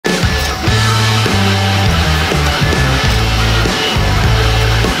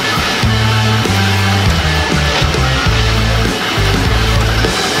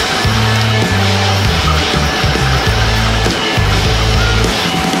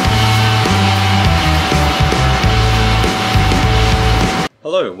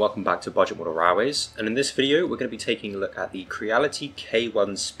Hello and welcome back to Budget Model Railways, and in this video we're going to be taking a look at the Creality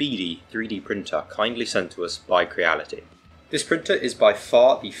K1 Speedy 3D printer kindly sent to us by Creality. This printer is by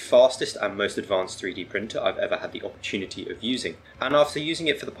far the fastest and most advanced 3D printer I've ever had the opportunity of using, and after using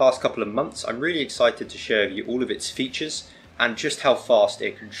it for the past couple of months I'm really excited to share with you all of its features and just how fast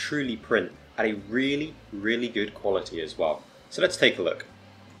it can truly print at a really good quality as well. So let's take a look.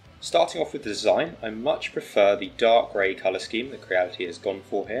 Starting off with the design, I much prefer the dark grey colour scheme that Creality has gone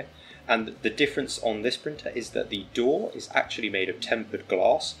for here, and the difference on this printer is that the door is actually made of tempered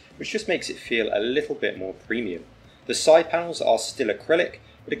glass, which just makes it feel a little bit more premium. The side panels are still acrylic,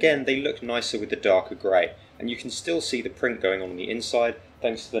 but again they look nicer with the darker grey, and you can still see the print going on the inside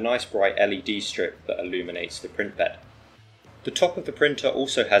thanks to the nice bright LED strip that illuminates the print bed. The top of the printer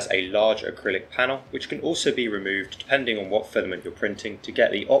also has a large acrylic panel, which can also be removed depending on what filament you're printing to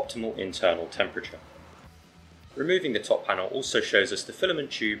get the optimal internal temperature. Removing the top panel also shows us the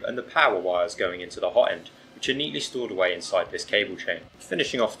filament tube and the power wires going into the hot end, which are neatly stored away inside this cable chain.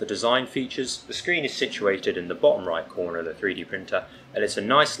 Finishing off the design features, the screen is situated in the bottom right corner of the 3D printer, and it's a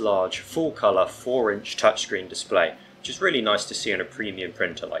nice large full colour 4-inch touchscreen display, which is really nice to see on a premium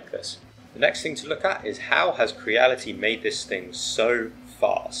printer like this. The next thing to look at is how has Creality made this thing so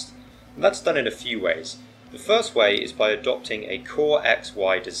fast? And that's done in a few ways. The first way is by adopting a Core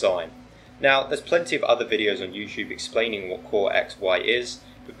XY design. Now there's plenty of other videos on YouTube explaining what Core XY is,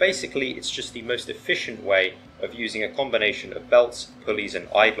 but basically it's just the most efficient way of using a combination of belts, pulleys and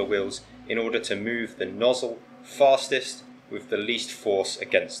idler wheels in order to move the nozzle fastest with the least force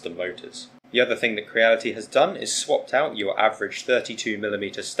against the motors. The other thing that Creality has done is swapped out your average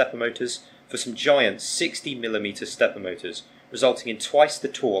 32mm stepper motors for some giant 60mm stepper motors, resulting in twice the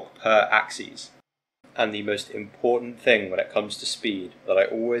torque per axis. And the most important thing when it comes to speed that I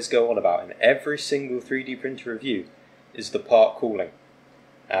always go on about in every single 3D printer review is the part cooling.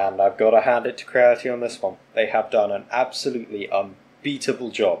 And I've got to hand it to Creality on this one. They have done an absolutely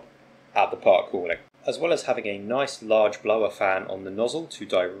unbeatable job at the part cooling. As well as having a nice large blower fan on the nozzle to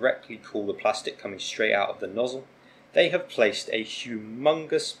directly cool the plastic coming straight out of the nozzle, they have placed a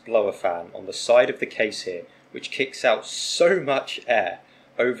humongous blower fan on the side of the case here, which kicks out so much air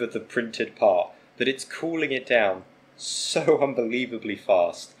over the printed part that it's cooling it down so unbelievably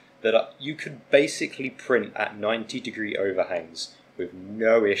fast that you could basically print at 90-degree overhangs with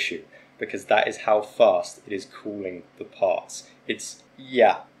no issue, because that is how fast it is cooling the parts.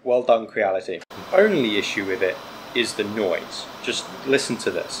 Well done, Creality. The only issue with it is the noise. Just listen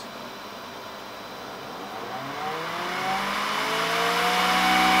to this.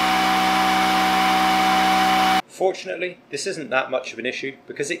 Fortunately, this isn't that much of an issue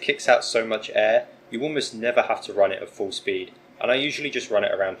because it kicks out so much air, you almost never have to run it at full speed, and I usually just run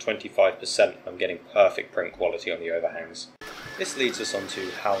it around 25% and I'm getting perfect print quality on the overhangs. This leads us on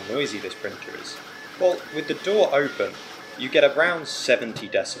to how noisy this printer is. Well, with the door open, you get around 70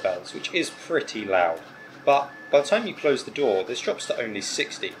 decibels, which is pretty loud, but by the time you close the door, this drops to only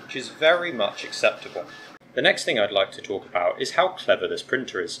 60, which is very much acceptable. The next thing I'd like to talk about is how clever this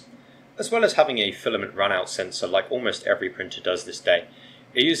printer is. As well as having a filament runout sensor like almost every printer does this day,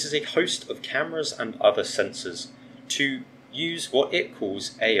 it uses a host of cameras and other sensors to use what it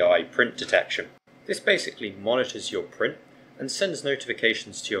calls AI print detection. This basically monitors your print and sends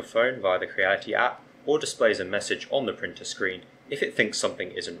notifications to your phone via the Creality app, or displays a message on the printer screen if it thinks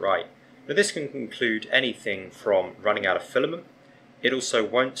something isn't right. Now this can include anything from running out of filament. It also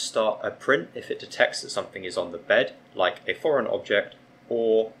won't start a print if it detects that something is on the bed, like a foreign object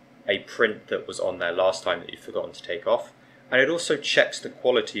or a print that was on there last time that you've forgotten to take off. And it also checks the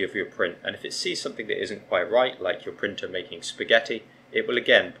quality of your print, and if it sees something that isn't quite right, like your printer making spaghetti, it will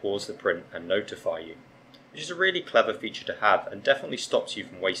again pause the print and notify you, which is a really clever feature to have and definitely stops you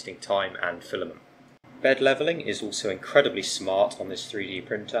from wasting time and filament. Bed levelling is also incredibly smart on this 3D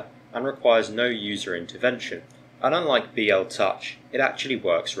printer and requires no user intervention, and unlike BL Touch, it actually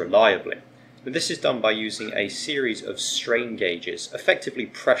works reliably. But this is done by using a series of strain gauges, effectively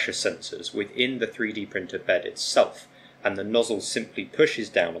pressure sensors, within the 3D printer bed itself, and the nozzle simply pushes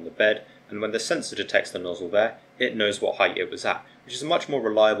down on the bed, and when the sensor detects the nozzle there, it knows what height it was at, which is a much more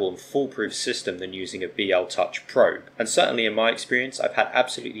reliable and foolproof system than using a BL Touch probe. And certainly in my experience, I've had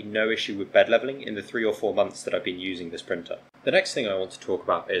absolutely no issue with bed levelling in the 3 or 4 months that I've been using this printer. The next thing I want to talk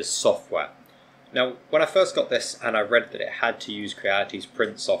about is software. Now, when I first got this and I read that it had to use Creality's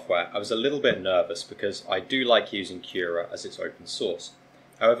print software, I was a little bit nervous because I do like using Cura as it's open source.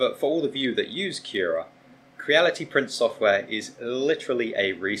 However, for all of you that use Cura, Creality print software is literally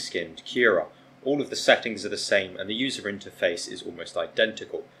a reskinned Cura. All of the settings are the same and the user interface is almost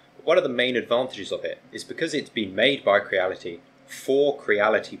identical. But one of the main advantages of it is because it's been made by Creality for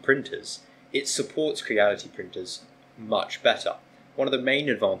Creality printers, it supports Creality printers much better. One of the main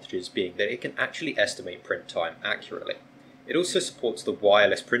advantages being that it can actually estimate print time accurately. It also supports the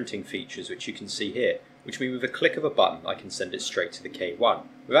wireless printing features, which you can see here, which means with a click of a button I can send it straight to the K1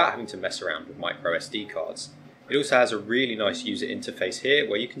 without having to mess around with micro SD cards. It also has a really nice user interface here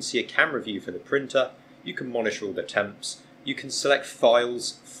where you can see a camera view for the printer, you can monitor all the temps, you can select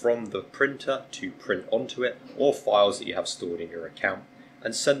files from the printer to print onto it, or files that you have stored in your account,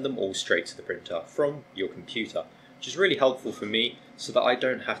 and send them all straight to the printer from your computer, which is really helpful for me so that I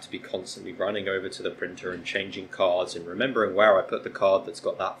don't have to be constantly running over to the printer and changing cards and remembering where I put the card that's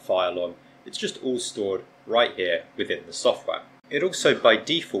got that file on. It's just all stored right here within the software. It also by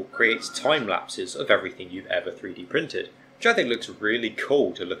default creates time lapses of everything you've ever 3D printed, which I think looks really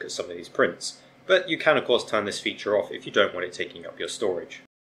cool to look at some of these prints. But you can of course turn this feature off if you don't want it taking up your storage.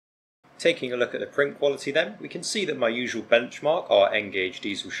 Taking a look at the print quality then, we can see that my usual benchmark, our N-gauge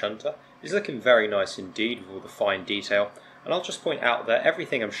diesel shunter, is looking very nice indeed with all the fine detail, and I'll just point out that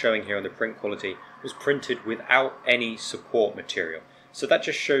everything I'm showing here on the print quality was printed without any support material. So that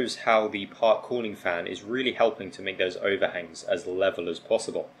just shows how the part cooling fan is really helping to make those overhangs as level as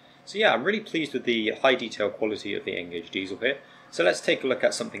possible. So yeah, I'm really pleased with the high detail quality of the N-gauge diesel here. So let's take a look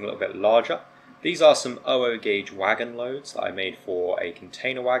at something a little bit larger. These are some 00 gauge wagon loads that I made for a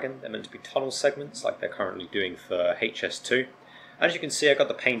container wagon. They're meant to be tunnel segments like they're currently doing for HS2. As you can see, I got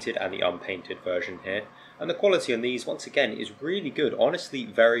the painted and the unpainted version here. And the quality on these, once again, is really good. Honestly,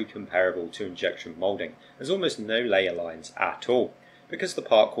 very comparable to injection molding. There's almost no layer lines at all, because the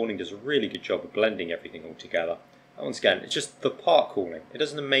part cooling does a really good job of blending everything all together. And once again, it's just the part cooling. It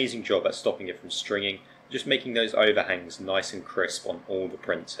does an amazing job at stopping it from stringing, just making those overhangs nice and crisp on all the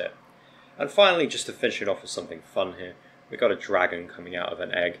prints here. And finally, just to finish it off with something fun here, we've got a dragon coming out of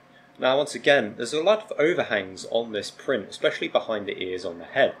an egg. Now once again, there's a lot of overhangs on this print, especially behind the ears on the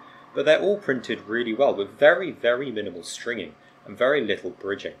head, but they're all printed really well with very, very minimal stringing and very little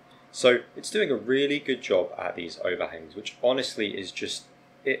bridging. So it's doing a really good job at these overhangs, which honestly is just,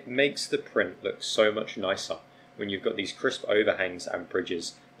 it makes the print look so much nicer when you've got these crisp overhangs and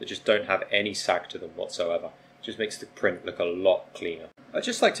bridges that just don't have any sag to them whatsoever. It just makes the print look a lot cleaner. I'd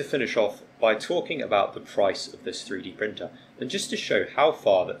just like to finish off by talking about the price of this 3D printer, and just to show how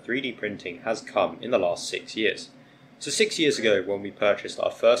far that 3D printing has come in the last 6 years. So 6 years ago when we purchased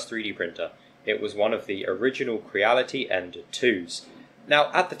our first 3D printer, it was one of the original Creality Ender 2s.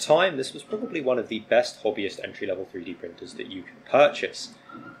 Now at the time this was probably one of the best hobbyist entry-level 3D printers that you could purchase.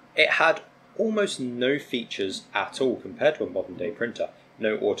 It had almost no features at all compared to a modern day printer.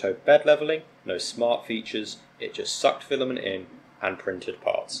 No auto bed levelling, no smart features, it just sucked filament in and printed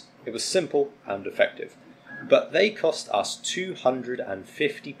parts. It was simple and effective. But they cost us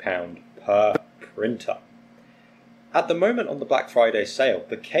 £250 per printer. At the moment on the Black Friday sale,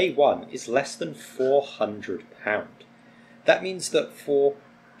 the K1 is less than £400. That means that for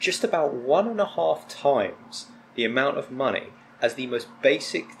just about 1.5 times the amount of money as the most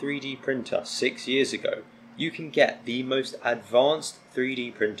basic 3D printer 6 years ago, you can get the most advanced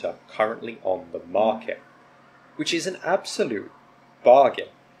 3D printer currently on the market, which is an absolute bargain.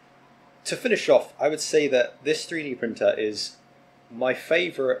 To finish off, I would say that this 3D printer is my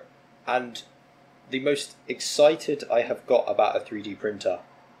favourite and the most excited I have got about a 3D printer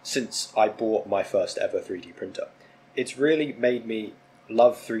since I bought my first ever 3D printer. It's really made me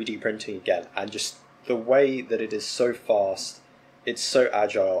love 3D printing again, and just the way that it is so fast, it's so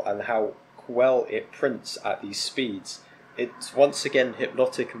agile, and how well it prints at these speeds. It's once again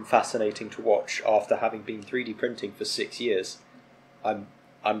hypnotic and fascinating to watch after having been 3D printing for 6 years. I'm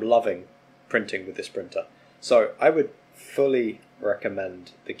loving printing with this printer. So I would fully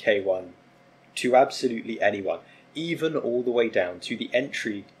recommend the K1 to absolutely anyone, even all the way down to the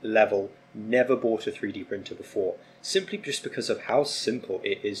entry level, never bought a 3D printer before, simply just because of how simple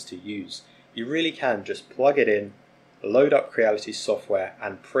it is to use. You really can just plug it in, load up Creality software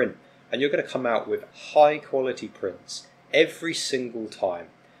and print, and you're going to come out with high quality prints every single time.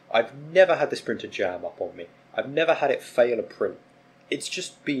 I've never had this printer jam up on me. I've never had it fail a print. It's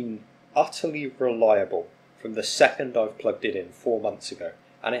just been utterly reliable from the second I've plugged it in 4 months ago,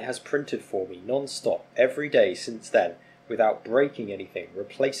 and it has printed for me non-stop every day since then without breaking anything,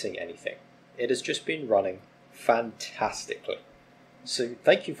 replacing anything. It has just been running fantastically. So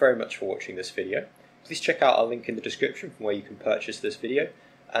thank you very much for watching this video. Please check out our link in the description from where you can purchase this video,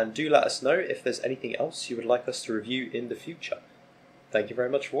 and do let us know if there's anything else you would like us to review in the future. Thank you very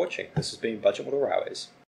much for watching. This has been Budget Model Railways.